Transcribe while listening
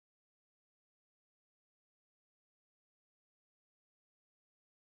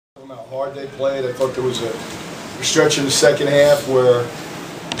how hard they played. I thought there was a stretch in the second half where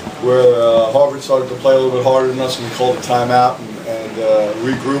Harvard started to play a little bit harder than us, and we called a timeout and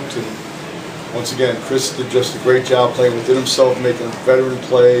regrouped. And once again, Chris did just a great job playing within himself, making veteran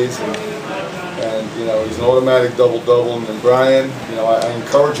plays, and you know, he's an automatic double-double. And then Bryan, you know, I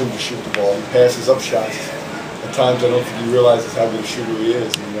encourage him to shoot the ball. He passes up shots. At times, I don't think he realizes how good a shooter he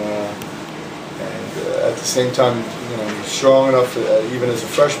is. And at the same time, you know, he's strong enough, even as a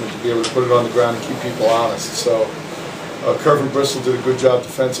freshman, to be able to put it on the ground and keep people honest. So, Curvin Bristol did a good job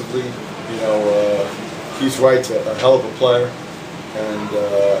defensively. You know, Keith Wright's a hell of a player,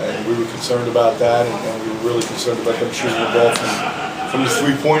 and we were concerned about that, and we were really concerned about them shooting the ball from the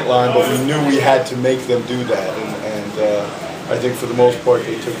three-point line. But we knew we had to make them do that, and I think for the most part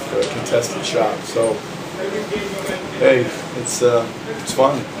they took contested shots. So, hey, it's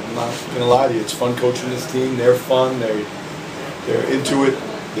fun. I'm not gonna lie to you. It's fun coaching this team. They're fun. They're into it.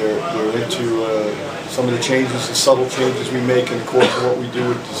 They're into some of the changes, the subtle changes we make in the course of what we do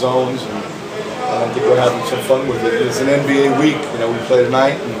with the zones, and I think we're having some fun with it. It's an NBA week. You know, we play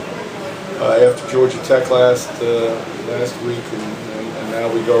tonight, and after Georgia Tech last week, and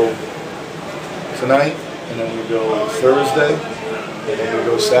now we go tonight, and then we go Thursday, and then we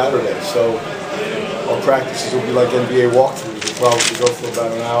go Saturday. So our practices will be like NBA walkthroughs. We'll probably go for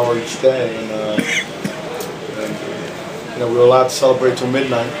about an hour each day, and you know, we're allowed to celebrate till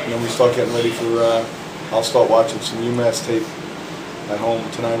midnight, and then we start getting ready for. I'll start watching some UMass tape at home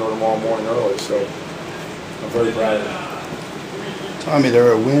tonight or tomorrow morning early. So I'm very proud of it. Tommy, there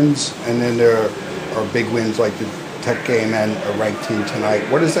are wins, and then there are big wins like the Tech game and a ranked team tonight.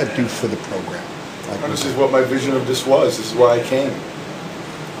 What does that do for the program? Well, this is what my vision of this was. This is why I came,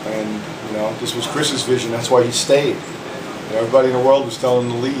 and you know, this was Chris's vision. That's why he stayed. You know, everybody in the world was telling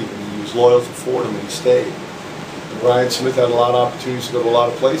him to leave, and he was loyal to Fordham, and he stayed. Bryan Smith had a lot of opportunities to go to a lot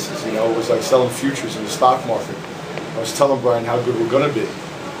of places. You know, it was like selling futures in the stock market. I was telling Bryan how good we're going to be,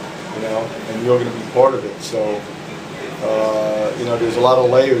 you know, and you're going to be part of it. So, you know, there's a lot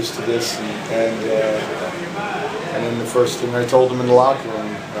of layers to this, and then the first thing I told him in the locker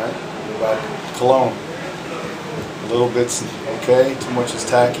room, right, about cologne. A little bit's okay, too much is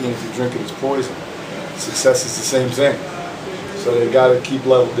tacky, and if you drink it, it's poison. Success is the same thing. So they got to keep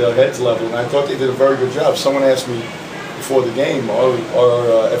their heads level, and I thought they did a very good job. Someone asked me before the game, our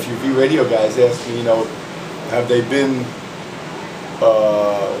FUV radio guys asked me, you know, have they been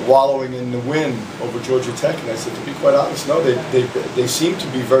wallowing in the win over Georgia Tech? And I said, to be quite honest, no. They seem to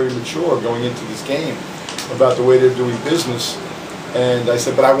be very mature going into this game about the way they're doing business. And I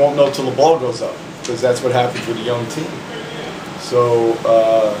said, but I won't know till the ball goes up, because that's what happens with a young team. So.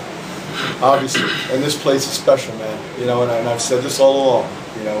 Obviously, and this place is special, man. You know, and I've said this all along.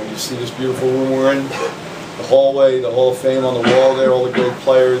 You know, you see this beautiful room we're in, the hallway, the Hall of Fame on the wall there, all the great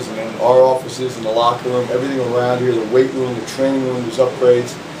players, and then our offices and the locker room, everything around here, the weight room, the training room, there's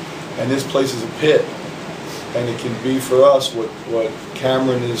upgrades, and this place is a pit. And it can be for us what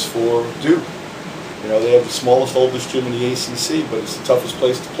Cameron is for Duke. You know, they have the smallest, oldest gym in the ACC, but it's the toughest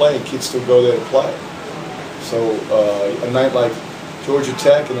place to play, and kids still go there to play. So a night like Georgia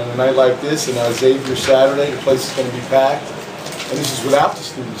Tech, and then a night like this, and Xavier Saturday, the place is going to be packed, and this is without the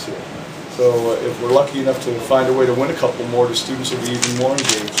students here. So if we're lucky enough to find a way to win a couple more, the students will be even more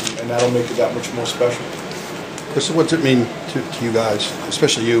engaged, and that'll make it that much more special. Chris, what's it mean to you guys,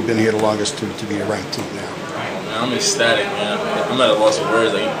 especially you, been here the longest, to be a ranked team now? Man, I'm ecstatic, man. I'm at a loss of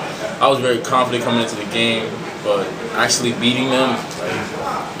words. Like, I was very confident coming into the game, but actually beating them,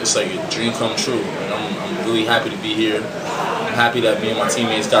 it's like a dream come true. Like, I'm really happy to be here. I'm happy that me and my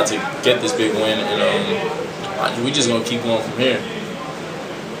teammates got to get this big win, and we're just going to keep going from here.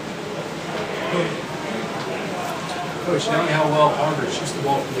 Coach, knowing how well Harvard shoots the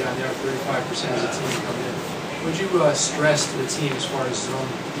ball from behind there, 35% of the team coming in, what would you stress to the team as far as zone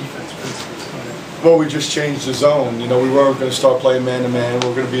defense principles coming in? Well, we just changed the zone. You know, we weren't going to start playing man-to-man.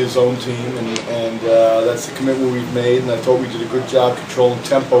 We're going to be a zone team, and that's the commitment we've made, and I thought we did a good job controlling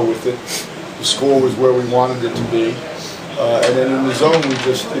tempo with it. The score was where we wanted it to be. And then in the zone, we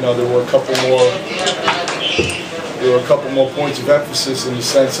just, you know, there were a couple more points of emphasis in the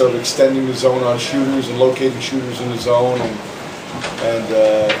sense of extending the zone on shooters and locating shooters in the zone, and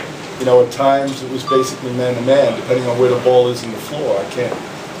you know, at times it was basically man-to-man, depending on where the ball is in the floor. I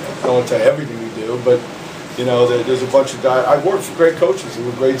don't want to tell you everything we do, but you know, there's a bunch of guys. I worked for great coaches who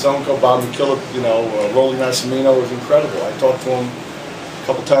were great zone coach. Bob McKillop, you know, Rolly Nascimento was incredible. I talked to him a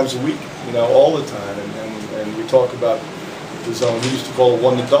couple times a week, you know, all the time, and we talk about the zone. He used to call it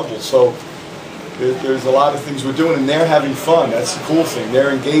 1 to double. So there's a lot of things we're doing, and they're having fun. That's the cool thing. They're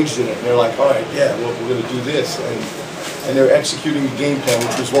engaged in it, and they're like, all right, yeah, well, we're going to do this. And and they're executing the game plan,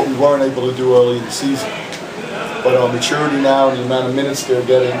 which was what we weren't able to do early in the season. But our maturity now and the amount of minutes they're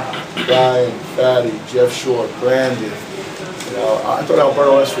getting, Bryan, Fatty, Jeff Short, Brandon, you know, I thought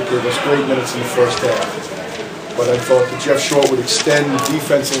Alberto Esther gave us great minutes in the first half. But I thought that Jeff Short would extend the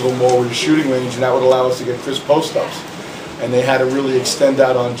defense a little more with his shooting range, and that would allow us to get Chris post-ups. And they had to really extend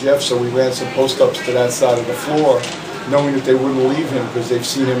out on Jeff, so we ran some post-ups to that side of the floor, knowing that they wouldn't leave him because they've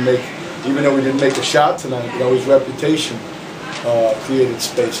seen him make, even though he didn't make a shot tonight, you know, his reputation created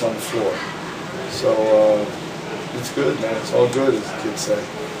space on the floor. So it's good, man. It's all good, as the kids say.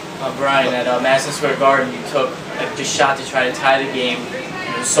 Bryan, at Madison Square Garden, you took a shot to try to tie the game.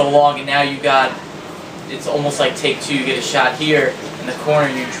 It was so long, and now you got, it's almost like take two. You get a shot here in the corner,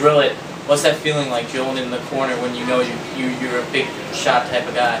 you drill it. What's that feeling like, drilling in the corner when you know you're a big shot type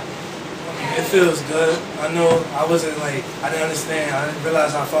of guy? It feels good. I know I wasn't like, I didn't understand. I didn't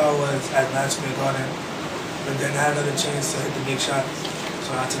realize how far I was at Madison Square Garden. But then I had another chance to hit the big shot,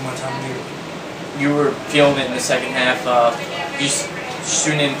 so I took my time to make it. You were feeling it in the second half. You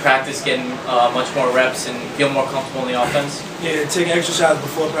shooting in practice, getting much more reps and feel more comfortable in the offense? Yeah, taking extra shots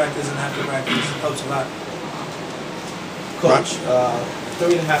before practice and after practice helps a lot. Coach,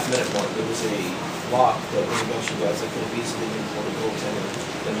 3.5-minute mark, there was a block that was against you guys that could have easily been for the goaltender.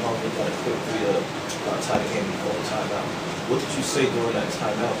 Then Harvard got a quick 3 to tie the game before the timeout. What did you say during that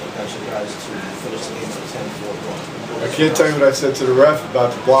timeout that got you guys to finish the game with a 10-4 run? I can't tell you what I said to the ref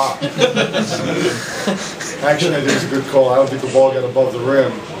about the block. Actually, I think it was a good call. I don't think the ball got above the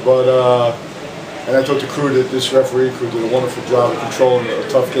rim. But, and I thought the crew, this referee crew did a wonderful job of controlling a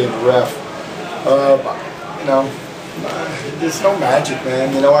tough game to ref. You know, there's no magic,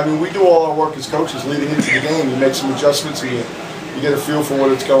 man. You know, I mean, we do all our work as coaches leading into the game. You make some adjustments and you get a feel for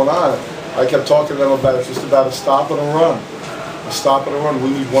what's going on. I kept talking to them about it's just about a stop and a run. A stop and a run. We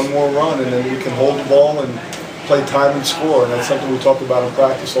need one more run, and then we can hold the ball and play time and score. And that's something we talk about in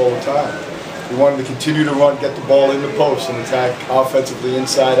practice all the time. We wanted to continue to run, get the ball in the post, and attack offensively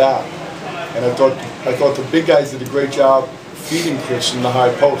inside out. And I thought the big guys did a great job feeding Chris in the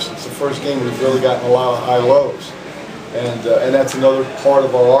high post. It's the first game we've really gotten a lot of high lows. And that's another part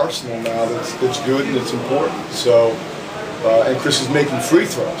of our arsenal now that's good and it's important. So, and Chris is making free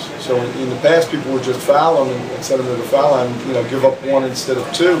throws. So in the past, people would just foul him and send him to the foul line, you know, give up 1 instead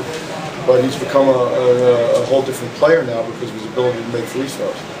of 2. But he's become a whole different player now because of his ability to make free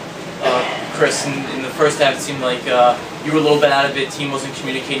throws. Chris, in the first half, it seemed like you were a little bit out of it. Team wasn't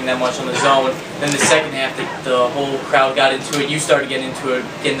communicating that much on the zone. Then the second half, the whole crowd got into it. You started getting into it,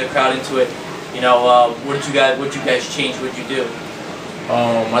 getting the crowd into it. You know, what did you guys change? What did you do?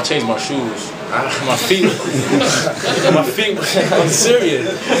 I changed my shoes. My feet. I'm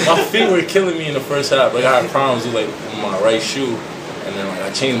serious. My feet were killing me in the first half. Like I had problems with my right shoe, and then I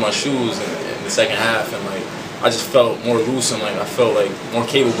changed my shoes in the second half, and I just felt more loose and I felt more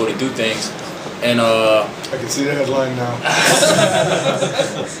capable to do things. And I can see the headline now.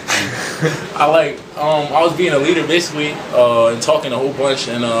 I was being a leader basically, and talking a whole bunch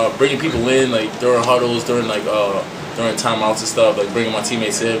and bringing people in during huddles, during timeouts and stuff, bringing my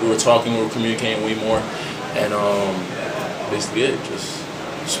teammates in. We were talking, we were communicating way more, and basically it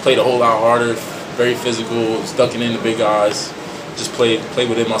just played a whole lot harder, very physical, ducking in the big guys, just played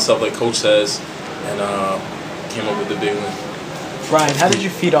within myself like Coach says, and came up with the big win. Bryan, how did you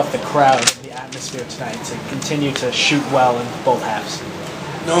feed off the crowd and the atmosphere tonight to continue to shoot well in both halves?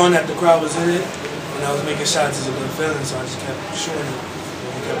 Knowing that the crowd was in it and I was making shots is a good feeling, so I just kept shooting it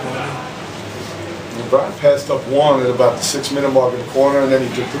and kept going in. Bryan passed up 1 at about the 6-minute mark in the corner, and then he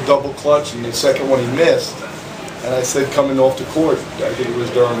did the double clutch, and the second one he missed. And I said, coming off the court, I think it was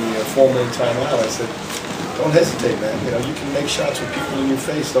during the 4-minute timeout, I said, don't hesitate, man. You know, you can make shots with people in your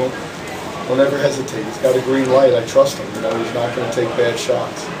face. Don't ever hesitate. He's got a green light. I trust him. You know, he's not going to take bad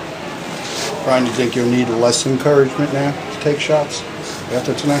shots. Bryan, do you think you'll need less encouragement now to take shots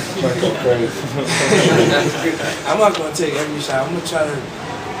after tonight? I'm not going to take every shot. I'm going to try to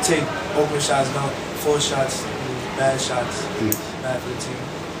take open shots, not force shots, bad shots. Bad for the team.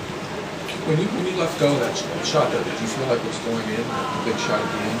 When you let go of that shot, though, did you feel like it was going in, a big shot at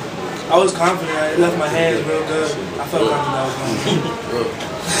the end? I was confident. It left my hands real good. I felt confident I was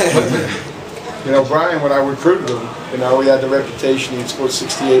going in. You know, Bryan, when I recruited him, you know, he had the reputation. He had scored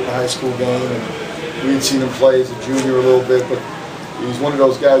 68 in a high school game, and we had seen him play as a junior a little bit, but he's one of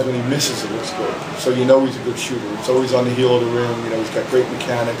those guys when he misses it looks good. So you know he's a good shooter. It's always on the heel of the rim. You know, he's got great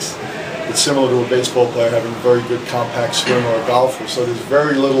mechanics. It's similar to a baseball player having a very good compact swing or a golfer. So there's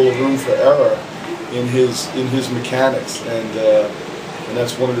very little room for error in his mechanics, and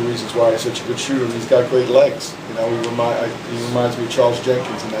that's one of the reasons why he's such a good shooter. He's got great legs. You know, he reminds me of Charles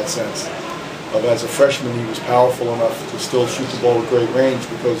Jenkins in that sense. as a freshman he was powerful enough to still shoot the ball with great range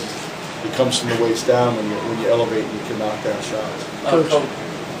because it comes from the waist down when you elevate and you can knock down shots.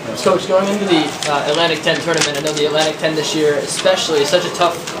 Coach, going into the Atlantic 10 tournament, I know the Atlantic 10 this year especially is such a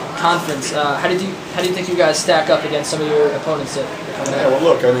tough conference. How do you think you guys stack up against some of your opponents? Yeah, well,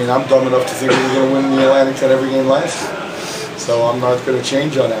 look, I mean, I'm dumb enough to think we were going to win the Atlantic 10 every game last year, so I'm not going to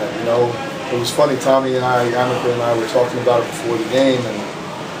change on that. You know, it was funny. Tommy and I, Amica and I, were talking about it before the game, and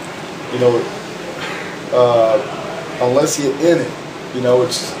you know, unless you're in it, you know,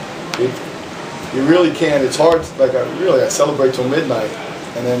 you really can't. It's hard. Like I celebrate till midnight.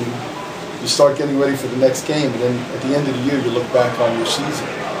 And then you start getting ready for the next game, and then at the end of the year you look back on your season.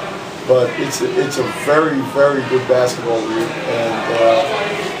 But it's a very, very good basketball league,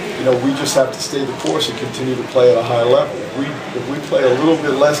 and you know, we just have to stay the course and continue to play at a high level. If we play a little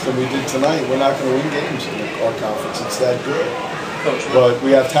bit less than we did tonight, we're not going to win games in our conference. It's that good. But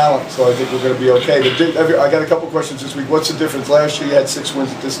we have talent, so I think we're going to be okay. I got a couple questions this week. What's the difference? Last year you had 6 wins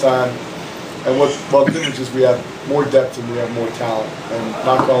at this time. And well, the difference is we have more depth and we have more talent. And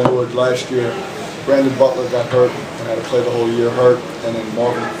knock on wood, last year, Brandon Butler got hurt and had to play the whole year hurt. And then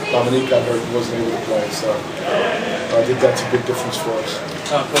Dominique got hurt and wasn't able to play. So I think that's a big difference for us.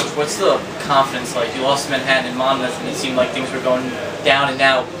 Coach, what's the confidence like? You lost to Manhattan and Monmouth, and it seemed like things were going down, and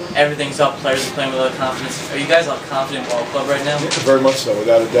now everything's up. Players are playing with a lot of confidence. Are you guys a confident ball club right now? Yeah, very much so,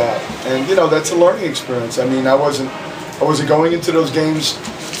 without a doubt. And you know, that's a learning experience. I mean, I wasn't going into those games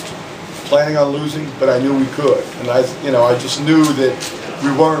planning on losing, but I knew we could, and I just knew that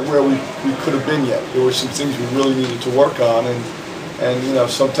we weren't where we could have been yet. There were some things we really needed to work on, and you know,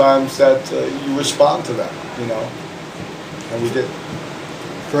 sometimes that you respond to them, you know, and we did.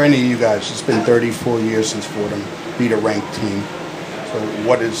 For any of you guys, it's been 34 years since Fordham beat a ranked team. So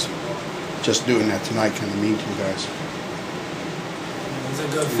what is just doing that tonight kind of mean to you guys? It's a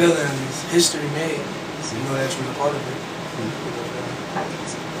good feeling. It's history made. So you know that you're a part of it.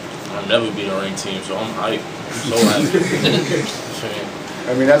 I've never been a ranked team, so I'm so happy.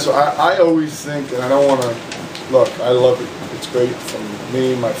 I mean, that's what I always think, and I don't want to, look, I love it. It's great from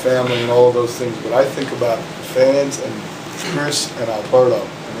me, my family, and all of those things, but I think about the fans and Chris and Alberto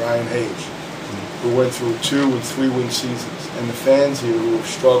and Ryan Hayes, who went through 2- and 3-win seasons, and the fans here who have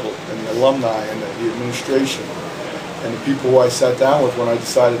struggled, and the alumni and the administration, and the people who I sat down with when I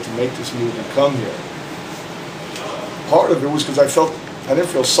decided to make this move and come here. Part of it was because I didn't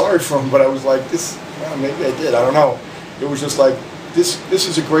feel sorry for him, but I was like, well, maybe I did, I don't know. It was just like, this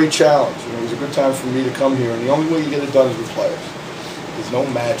is a great challenge. You know, it was a good time for me to come here, and the only way you get it done is with players. There's no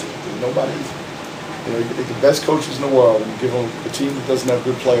magic. There's nobody. You know, you get the best coaches in the world, and you give them a team that doesn't have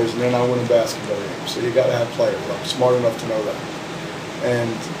good players, and they're not winning basketball games. So you got to have players. I'm smart enough to know that.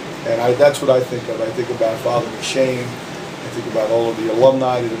 And that's what I think of. I think about Father McShane. I think about all of the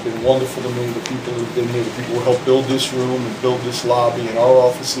alumni that have been wonderful to me, the people who've been here, the people who helped build this room and build this lobby and our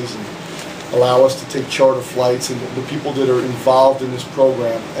offices and allow us to take charter flights, and the people that are involved in this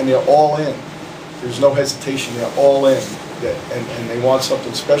program, and they're all in. There's no hesitation, they're all in, and they want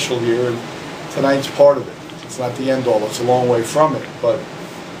something special here, and tonight's part of it. It's not the end all, it's a long way from it, but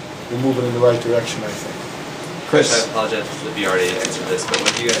we're moving in the right direction, I think. Chris, I apologize if you already answered this, but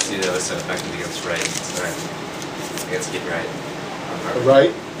what do you guys do that was so effective against Wright tonight? Against Kid Wright?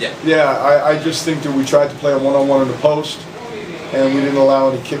 Right? Yeah. Yeah, I just think that we tried to play a one-on-one in the post, and we didn't allow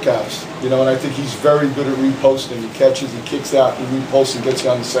any kickouts. You know, and I think he's very good at reposting. He catches, he kicks out, he reposts and gets you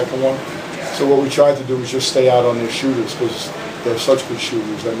on the second one. So what we tried to do was just stay out on their shooters because they're such good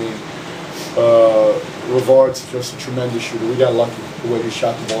shooters. I mean, Rivard's just a tremendous shooter. We got lucky the way he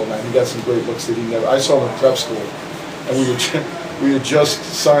shot the ball tonight. He got some great looks that he never. I saw him in prep school, and we had just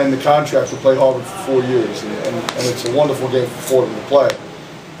signed the contract to play Harvard for 4 years, and it's a wonderful game for Fordham to play.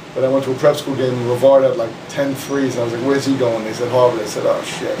 But I went to a prep school game and Rivard had like 10 threes, and I was like, "Where's he going?" They said Harvard. I said, "Oh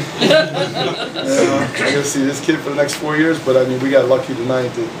shit." I'm gonna see this kid for the next 4 years. But I mean, we got lucky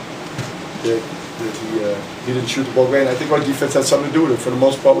tonight that he didn't shoot the ball great. And I think our defense had something to do with it. For the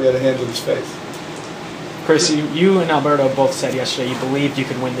most part, we had a hand in his face. Chris, you and Alberto both said yesterday you believed you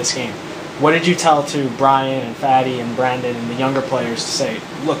could win this game. What did you tell to Bryan and Fatty and Brandon and the younger players to say,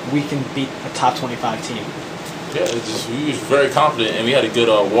 look, we can beat a top 25 team? Yeah, we was very confident, and we had a good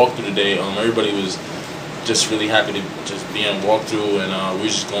walkthrough today. Everybody was just really happy to just be in walkthrough, and we were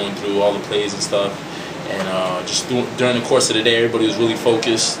just going through all the plays and stuff. And just during the course of the day, everybody was really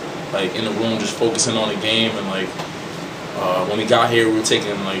focused, like in the room, just focusing on the game. And like when we got here, we were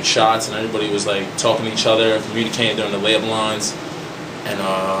taking like shots, and everybody was like talking to each other, communicating during the layup lines. And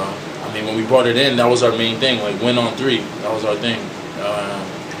I mean, when we brought it in, that was our main thing, like win on 3. That was our thing.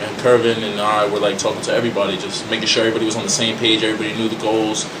 And Kervin and I were like talking to everybody, just making sure everybody was on the same page, everybody knew the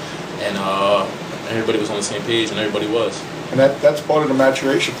goals, and everybody was on the same page, and everybody was. And that's part of the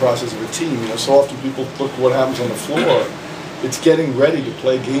maturation process of a team. You know, so often people look at what happens on the floor. It's getting ready to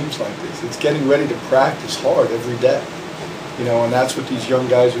play games like this. It's getting ready to practice hard every day. You know, and that's what these young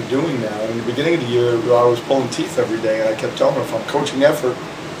guys are doing now. In the beginning of the year, I was pulling teeth every day, and I kept telling them, if I'm coaching effort,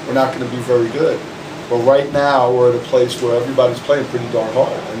 we're not going to be very good. But right now, we're at a place where everybody's playing pretty darn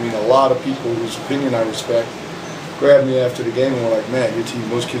hard. I mean, a lot of people whose opinion I respect grabbed me after the game and were like, man, your team,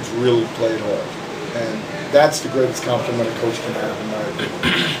 those kids really played hard. And that's the greatest compliment a coach can have, in my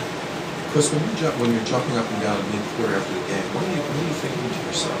opinion. Chris, when you're jumping up and down mid-quarter after the game, what are you thinking to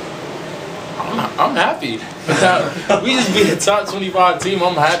yourself? I'm happy. We just beat a top 25 team.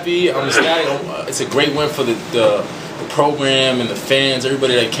 I'm happy. I'm ecstatic. It's a great win for the program and the fans,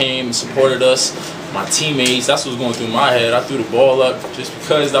 everybody that came and supported us, my teammates. That's what's going through my head. I threw the ball up just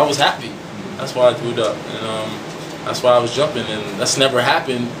because I was happy. That's why I threw it up, and that's why I was jumping. And that's never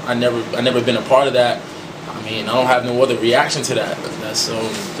happened. I never been a part of that. I mean, I don't have no other reaction to that. That's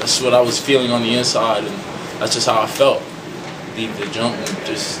what I was feeling on the inside, and that's just how I felt. Leave the jump and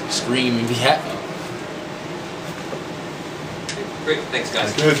just scream and be happy. Great, thanks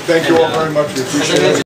guys. Good. Thank you all very much. We appreciate it.